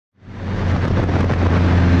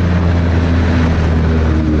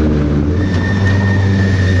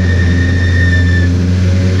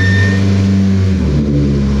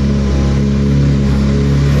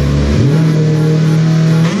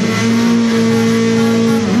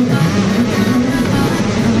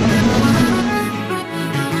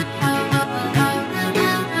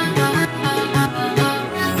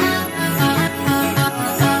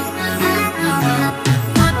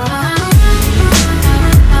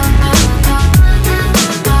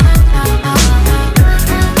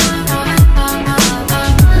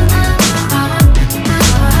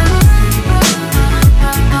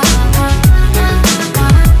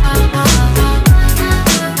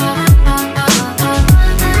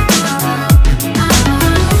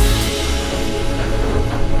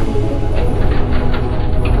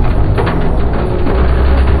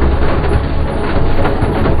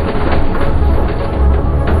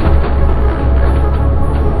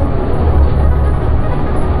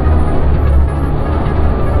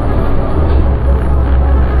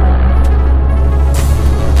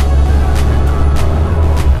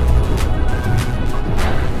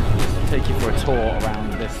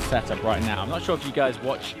setup right now. I'm not sure if you guys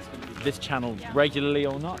watch this channel regularly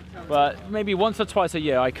or not, but maybe once or twice a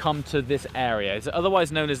year I come to this area. It's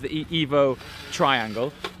otherwise known as the Evo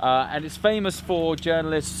Triangle, and it's famous for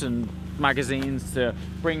journalists and magazines to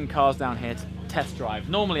bring cars down here to test drive.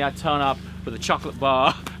 Normally I turn up with a chocolate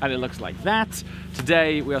bar and it looks like that.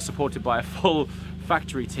 Today we are supported by a full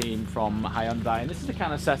factory team from Hyundai, and this is the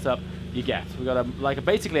kind of setup you get. We've got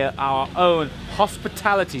basically our own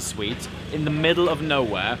hospitality suite in the middle of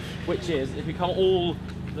nowhere, which is, if we come all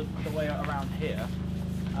the way around here,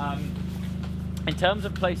 in terms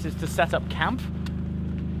of places to set up camp,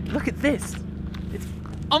 look at this. It's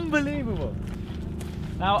unbelievable.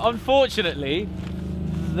 Now, unfortunately,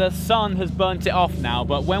 the sun has burnt it off now,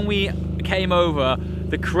 but when we came over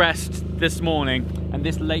the crest this morning and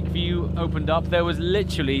this lake view opened up, there was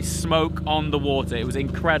literally smoke on the water. It was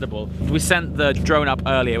incredible. We sent the drone up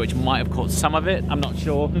earlier, which might have caught some of it, I'm not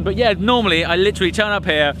sure. But yeah, normally I literally turn up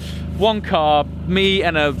here, one car, me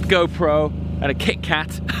and a GoPro and a Kit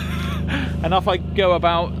Kat, and off I go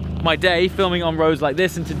about my day filming on roads like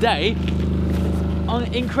this. And today,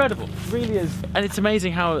 incredible, it really is. And it's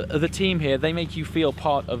amazing how the team here, they make you feel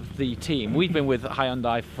part of the team. We've been with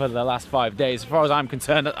Hyundai for the last 5 days. As far as I'm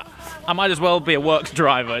concerned, I might as well be a works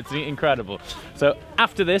driver. It's incredible. So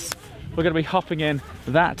after this, we're going to be hopping in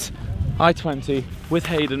that i20 with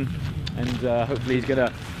Hayden, and hopefully he's going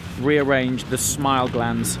to rearrange the smile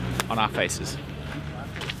glands on our faces.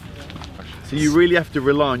 So you really have to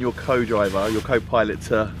rely on your co-driver, your co-pilot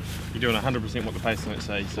to... You're doing 100% what the pace notes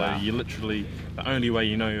say, so wow. You literally, the only way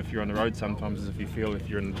you know if you're on the road sometimes is if you feel if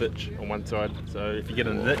you're in the ditch on one side. So if you get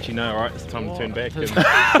in the ditch, you know, alright, it's time to turn back. And,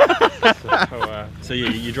 so yeah,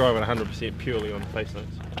 you're driving 100% purely on the pace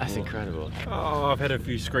notes. That's incredible. Oh, I've had a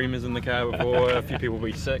few screamers in the car before, a few people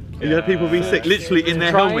be sick. You had people be sick, literally in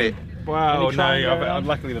their helmet? Well, no, I'm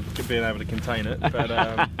luckily being able to contain it. But,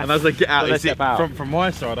 and as they get out, from my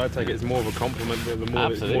side, I take it as more of a compliment. The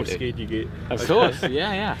more scared you get. Of course,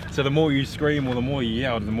 yeah. So the more you scream or the more you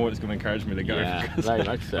yell, the more it's going to encourage me to go. Yeah, very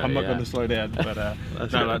much so. I'm not going to slow down. But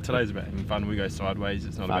no, like, today's about having fun. We go sideways.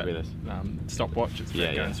 It's not fabulous. About stopwatch. It's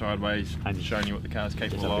about going sideways and showing you what the car's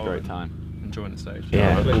capable of. Have a great time. Enjoying the stage.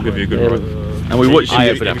 Yeah, we'll give you a good ride. And we watch you.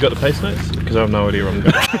 Have you got the pace notes? Because I have no idea where I'm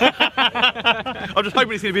going. I'm just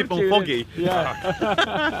hoping it's going to be a bit more foggy.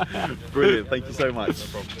 Yeah. Brilliant, thank you so much. No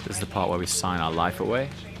problem. This is the part where we sign our life away.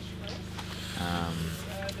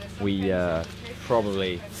 We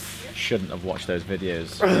probably shouldn't have watched those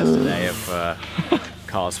videos yesterday of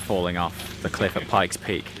cars falling off the cliff at Pikes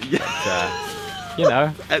Peak. Yeah. But, you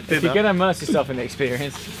know, if you're going to immerse yourself in the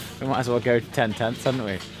experience, we might as well go 10/10, hadn't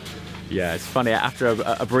we? Yeah, it's funny, after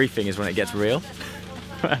a briefing is when it gets real,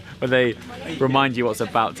 when they remind you what's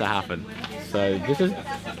about to happen. So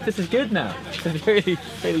this is good now. It's really,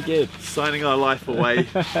 really good. Signing our life away.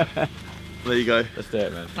 There you go. Let's do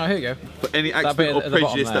it, man. Oh, here you go. For any accident or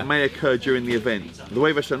prejudice that may occur during the event, the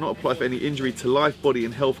waiver shall not apply for any injury to life, body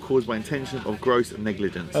and health caused by intention of gross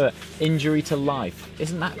negligence. Injury to life.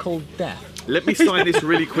 Isn't that called death? Let me sign this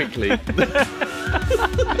really quickly.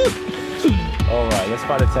 Alright, let's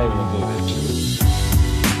find a table and do this.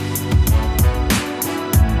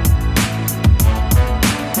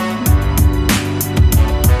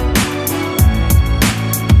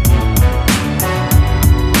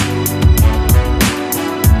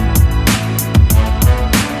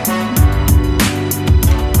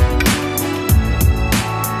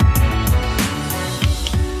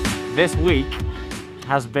 This week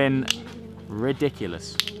has been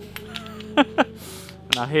ridiculous.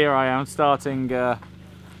 Now here I am starting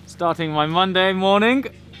my Monday morning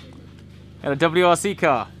in a WRC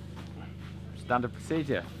car. Standard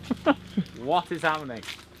procedure. What is happening?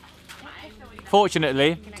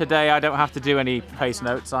 Fortunately, today I don't have to do any pace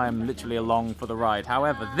notes. I am literally along for the ride.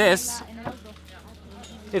 However, this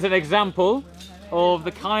is an example of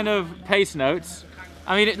the kind of pace notes.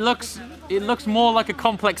 I mean, it looks more like a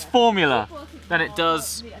complex formula than it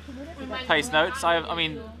does pace notes. I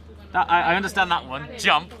mean, I understand that one,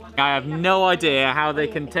 jump. I have no idea how they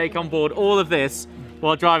can take on board all of this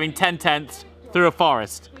while driving 10/10 through a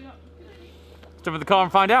forest. Let's jump in the car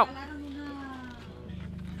and find out.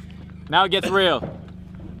 Now it gets real.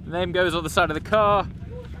 The name goes on the side of the car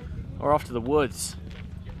or off to the woods.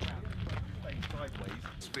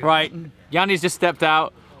 Right, Yanni's just stepped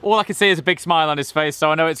out. All I can see is a big smile on his face, so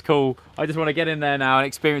I know it's cool. I just want to get in there now and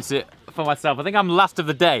experience it for myself. I think I'm last of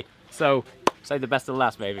the day, so save the best of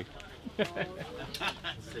last, maybe.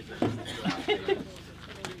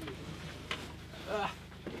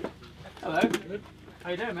 Hello. How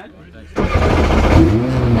you doing, man? Right,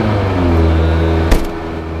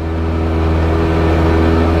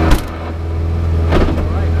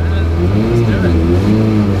 man.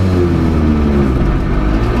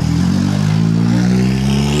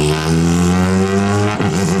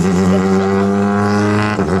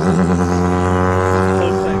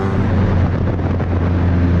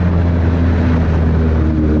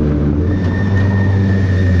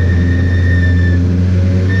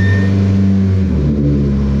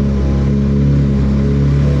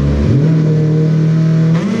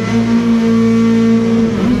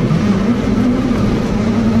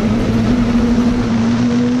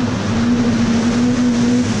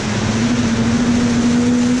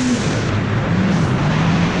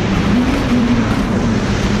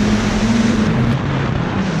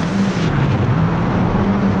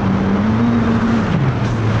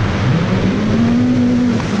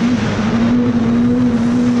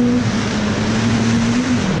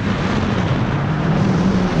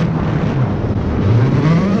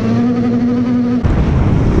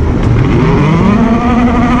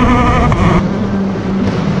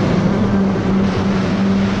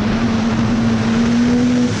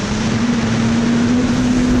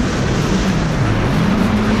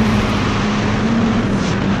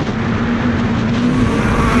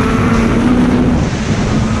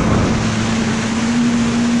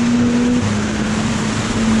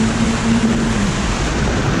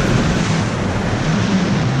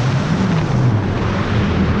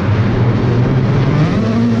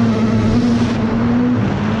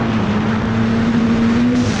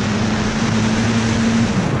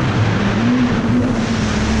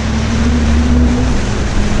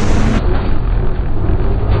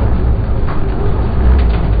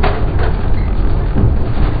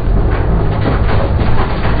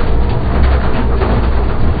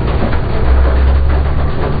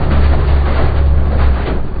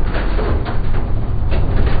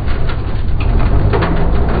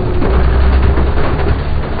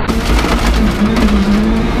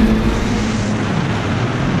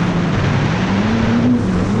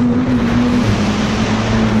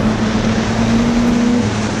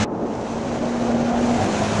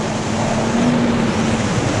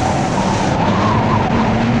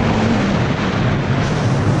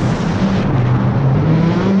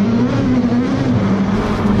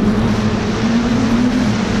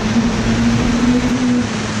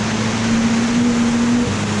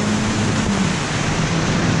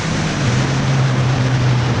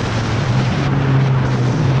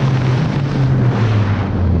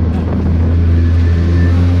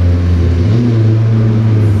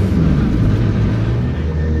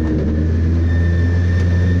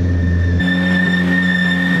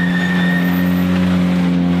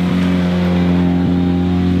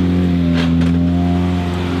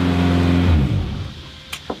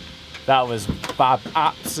 That was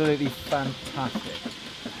absolutely fantastic.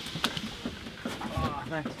 Oh,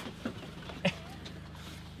 thanks.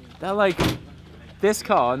 They're like, this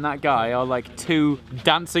car and that guy are like two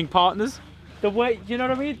dancing partners. The way, you know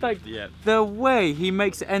what I mean? Like, yeah. The way he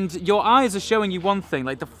makes it, and your eyes are showing you one thing,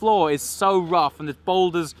 like the floor is so rough and there's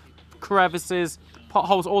boulders, crevices,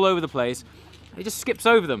 potholes all over the place. He just skips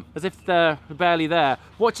over them as if they're barely there.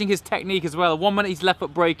 Watching his technique as well. 1 minute he's left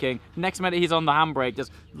foot braking, next minute he's on the handbrake, just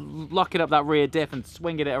locking up that rear diff and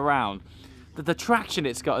swinging it around. The traction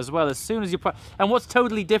it's got as well, as soon as you put, and what's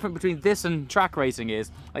totally different between this and track racing is,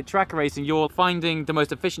 like track racing, you're finding the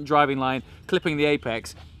most efficient driving line, clipping the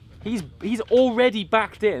apex. He's already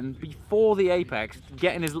backed in before the apex,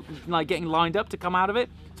 getting lined up to come out of it.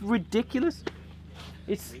 It's ridiculous.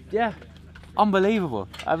 It's, yeah, unbelievable.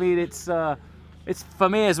 I mean, it's for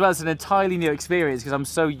me as well, it's an entirely new experience because I'm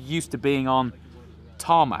so used to being on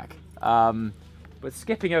tarmac. But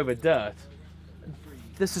skipping over dirt,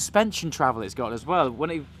 the suspension travel it's got as well. When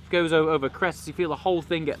it goes over crests, you feel the whole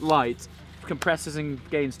thing get light, compresses and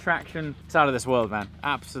gains traction. It's out of this world, man.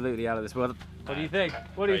 Absolutely out of this world. What do you think?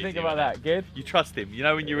 What do you think about that? Good? You trust him. You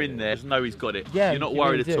know when you're in there, just know he's got it. Yeah, you're not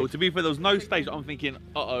worried at all. To be fair, there was no stage I'm thinking,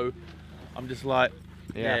 uh-oh. I'm just like,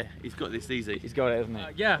 yeah, he's got this easy. He's got it, hasn't he?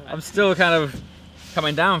 Yeah, I'm still kind of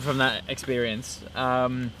coming down from that experience.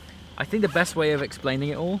 I think the best way of explaining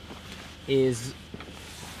it all is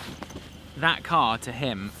that car to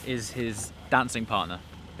him is his dancing partner.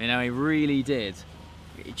 You know, he really did.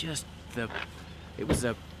 It was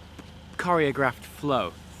a choreographed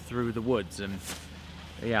flow through the woods, and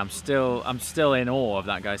yeah, I'm still in awe of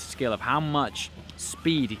that guy's skill, of how much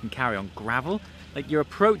speed he can carry on gravel. Like, you're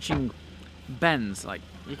approaching bends, like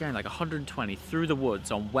you're going like 120 through the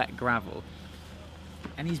woods on wet gravel,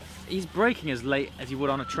 and he's braking as late as you would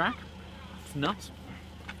on a track. It's nuts.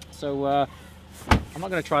 So I'm not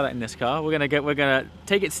going to try that in this car. We're gonna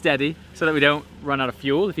take it steady so that we don't run out of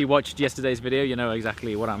fuel. If you watched yesterday's video, you know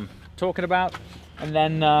exactly what I'm talking about. And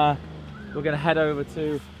then we're going to head over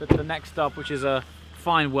to the next stop, which is a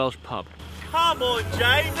fine Welsh pub. Come on,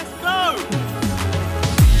 Jay, let's go!